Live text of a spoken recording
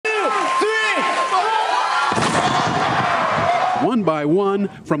one by one,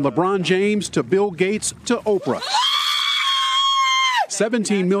 from LeBron James to Bill Gates to Oprah.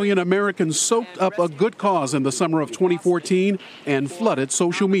 17 million Americans soaked up a good cause in the summer of 2014 and flooded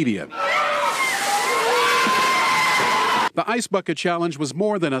social media. The Ice Bucket Challenge was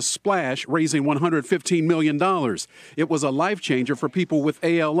more than a splash, raising $115 million. It was a life changer for people with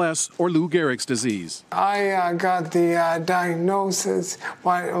ALS or Lou Gehrig's disease. I got the diagnosis.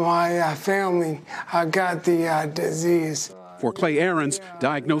 My family got the disease. For Clay Aarons,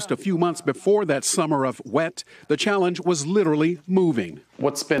 diagnosed a few months before that summer of wet, the challenge was literally moving.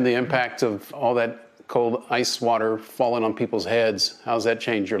 What's been the impact of all that cold ice water falling on people's heads? How's that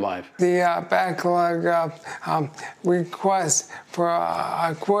changed your life? The backlog of requests for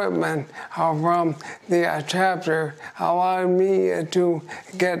equipment from the chapter allowed me to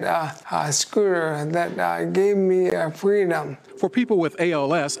get a scooter that gave me freedom. For people with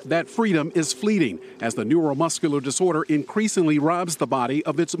ALS, that freedom is fleeting as the neuromuscular disorder increasingly robs the body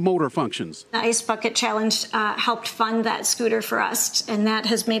of its motor functions. The Ice Bucket Challenge helped fund that scooter for us, and that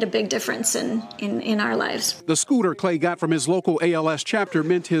has made a big difference in our lives. The scooter Clay got from his local ALS chapter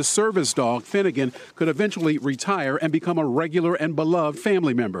meant his service dog, Finnegan, could eventually retire and become a regular and beloved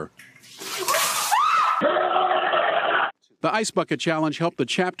family member. The Ice Bucket Challenge helped the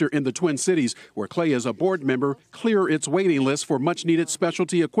chapter in the Twin Cities, where Clay is a board member, clear its waiting list for much-needed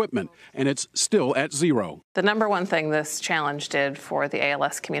specialty equipment, and it's still at zero. The number one thing this challenge did for the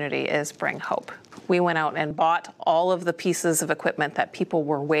ALS community is bring hope. We went out and bought all of the pieces of equipment that people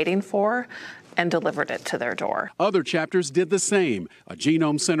were waiting for and delivered it to their door. Other chapters did the same. A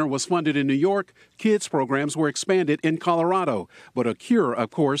genome center was funded in New York. Kids programs were expanded in Colorado. But a cure,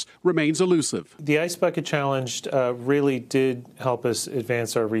 of course, remains elusive. The Ice Bucket Challenge really did help us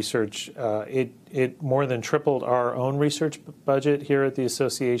advance our research. It more than tripled our own research budget here at the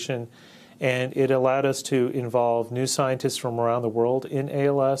association, and it allowed us to involve new scientists from around the world in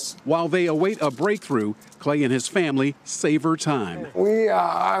ALS. While they await a breakthrough, Clay and his family savor time.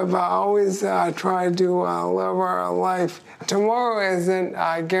 I've always tried to live our life. Tomorrow isn't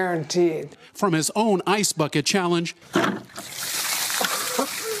guaranteed. From his own Ice Bucket Challenge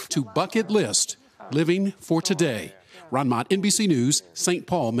to Bucket List, living for today. Ron Mott, NBC News, St.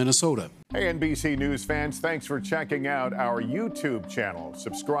 Paul, Minnesota. Hey, NBC News fans, thanks for checking out our YouTube channel.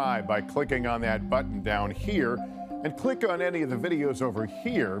 Subscribe by clicking on that button down here and click on any of the videos over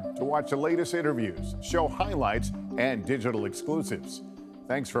here to watch the latest interviews, show highlights, and digital exclusives.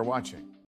 Thanks for watching.